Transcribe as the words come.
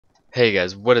Hey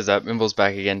guys, what is up? M.O.A.B's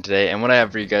back again today, and what I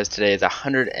have for you guys today is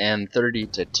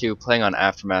 130-2 playing on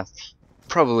Aftermath.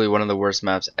 Probably one of the worst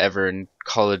maps ever in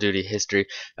Call of Duty history.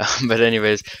 But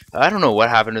anyways, I don't know what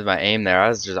happened with my aim there. I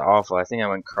was just awful. I think I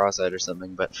went cross-eyed or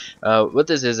something. But what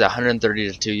this is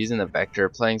 130-2 using the Vector,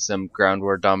 playing some ground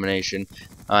war domination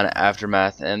on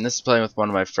Aftermath, and this is playing with one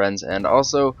of my friends, and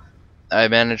also I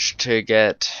managed to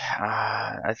get,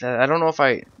 I don't know if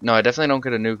no, I definitely don't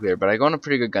get a nuclear, but I go on a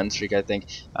pretty good gun streak, I think.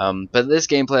 But this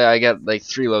gameplay, I get like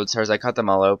 3 load stars. I cut them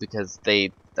all out because I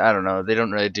don't know, they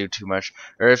don't really do too much.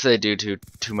 Or if they do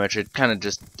too much, it kind of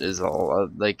just is all,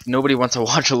 like, nobody wants to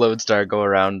watch a load star go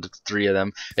around 3 of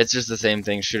them. It's just the same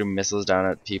thing, shooting missiles down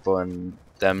at people and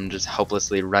them just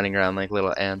helplessly running around like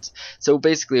little ants. So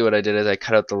basically what I did is I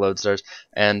cut out the load stars,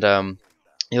 and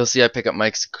you'll see I pick up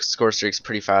my score streaks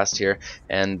pretty fast here,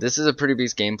 and this is a pretty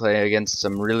beast gameplay against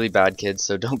some really bad kids,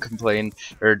 so don't complain,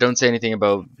 or don't say anything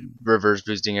about reverse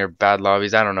boosting or bad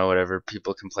lobbies. I don't know, whatever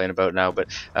people complain about now, but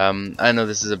I know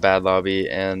this is a bad lobby,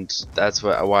 and that's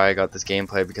why I got this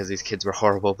gameplay, because these kids were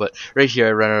horrible. But right here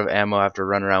I run out of ammo after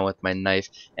running around with my knife,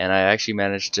 and I actually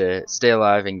managed to stay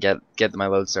alive and get my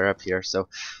load star up here. So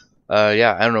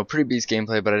yeah, I don't know, pretty beast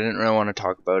gameplay, but I didn't really want to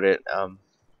talk about it.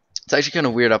 It's actually kind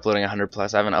of weird uploading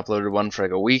 100+. I haven't uploaded one for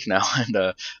like a week now,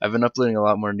 and I've been uploading a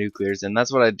lot more nuclears, and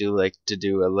that's what I do like to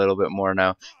do a little bit more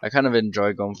now. I kind of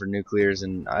enjoy going for nuclears,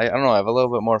 and I don't know, I have a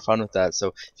little bit more fun with that. So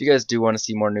if you guys do want to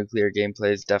see more nuclear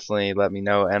gameplays, definitely let me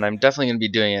know, and I'm definitely going to be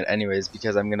doing it anyways,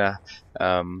 because I'm gonna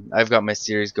I've got my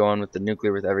series going with the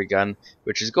nuclear with every gun,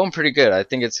 which is going pretty good. I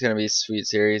think it's going to be a sweet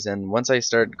series, and once I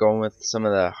start going with some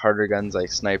of the harder guns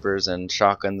like snipers and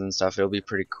shotguns and stuff, it'll be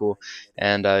pretty cool.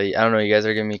 And I don't know, you guys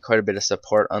are giving me quite a bit of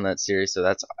support on that series, so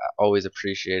that's always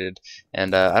appreciated.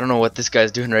 And I don't know what this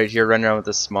guy's doing right here, running around with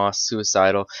this Moss,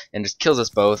 suicidal, and just kills us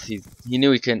both. He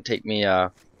knew he couldn't take me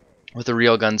with a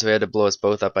real gun, so he had to blow us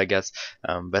both up, I guess.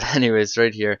 But anyways,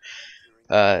 right here,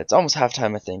 it's almost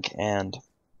halftime, I think, and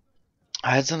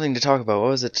I had something to talk about.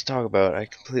 What was it to talk about? I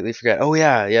completely forgot. Oh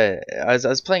yeah. I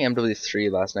was playing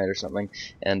MW3 last night or something,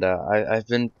 and I've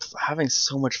been having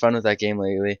so much fun with that game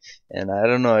lately. And I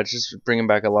don't know, it's just bringing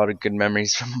back a lot of good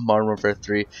memories from Modern Warfare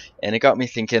 3, and it got me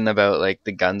thinking about like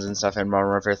the guns and stuff in Modern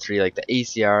Warfare 3, like the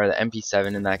ACR, the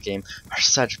MP7 in that game are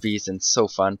such beasts and so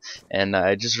fun, and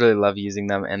I just really love using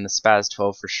them. And the Spaz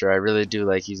 12 for sure. I really do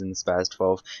like using the Spaz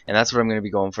 12, and that's what I'm going to be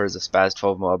going for, is a Spaz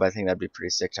 12 M.O.A.B. I think that'd be pretty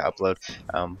sick to upload.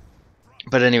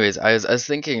 But anyways, I was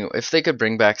thinking if they could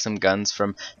bring back some guns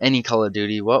from any Call of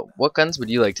Duty, what guns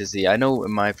would you like to see? I know,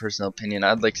 in my personal opinion,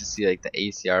 I'd like to see like the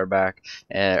ACR back,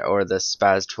 or the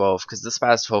Spaz 12, because the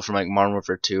Spaz 12 from like Modern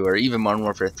Warfare 2 or even Modern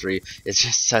Warfare 3 is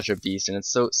just such a beast, and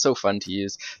it's so fun to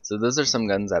use. So those are some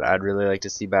guns that I'd really like to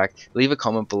see back. Leave a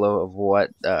comment below of what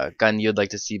gun you'd like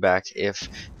to see back if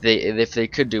they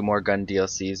could do more gun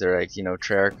DLCs, or like, you know,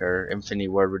 Treyarch or Infinity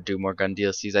Ward would do more gun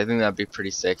DLCs. I think that'd be pretty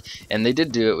sick, and they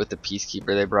did do it with the Peacekeeper.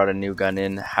 They brought a new gun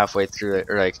in halfway through it,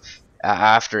 or like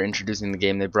after introducing the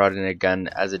game, they brought in a gun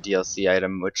as a DLC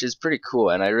item, which is pretty cool,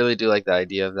 and I really do like the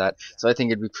idea of that. So I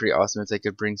think it'd be pretty awesome if they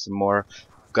could bring some more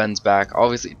guns back.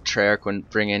 Obviously Treyarch wouldn't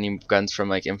bring any guns from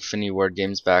like Infinity Ward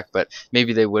games back, but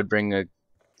maybe they would bring a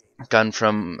gun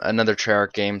from another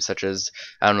Treyarch game, such as,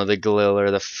 I don't know, the Galil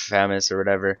or the Famis or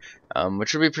whatever,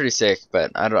 which would be pretty sick.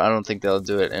 But I don't think they'll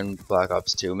do it in Black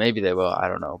Ops 2. Maybe they will, I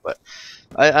don't know. But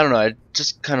I don't know, I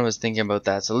just kind of was thinking about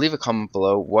that. So leave a comment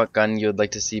below what gun you would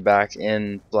like to see back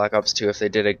in Black Ops 2 if they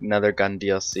did another gun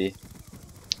DLC.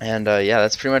 And yeah,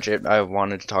 that's pretty much it I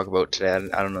wanted to talk about today.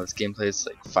 I don't know, this gameplay is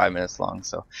like 5 minutes long,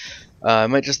 so I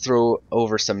might just throw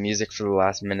over some music for the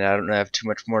last minute. I don't really have too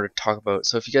much more to talk about.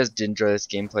 So if you guys did enjoy this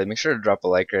gameplay, make sure to drop a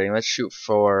like rating. Let's shoot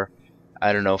for,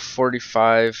 I don't know,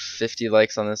 45, 50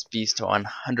 likes on this beast to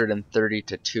 130-2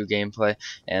 gameplay,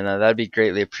 and that'd be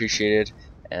greatly appreciated.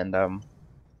 And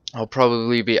I'll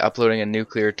probably be uploading a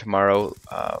nuclear tomorrow.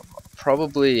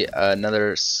 Probably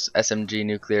another SMG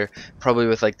nuclear, probably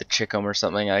with like the Chickum or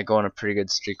something. I go on a pretty good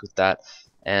streak with that.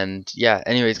 And yeah,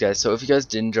 anyways guys, so if you guys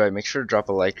did enjoy, make sure to drop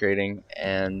a like rating,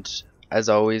 and as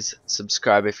always,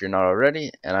 subscribe if you're not already,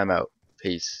 and I'm out.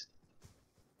 Peace.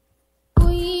 Yeah,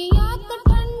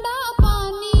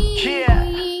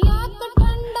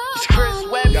 it's Chris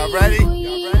Webb. Y'all ready?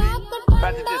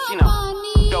 About to just, you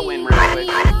know, go in real quick.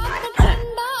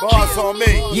 Boss on me.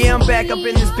 Yeah, I'm back up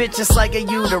in this bitch just like a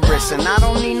uterus, and I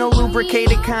don't need no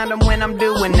lubricated condom when I'm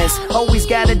doing this. Always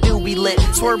gotta be lit,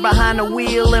 swerve behind the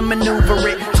wheel and maneuver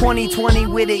it. 2020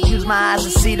 with it, use my eyes to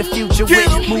see the future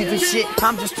with moving shit.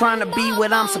 I'm just trying to be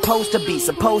what I'm supposed to be.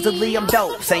 Supposedly I'm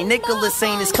dope. St. Nicholas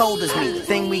ain't as cold as me. The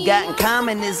thing we got in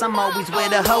common is I'm always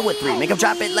with a hoe with 3. Make 'em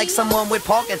drop it like someone with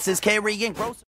Parkinson's carrying groceries.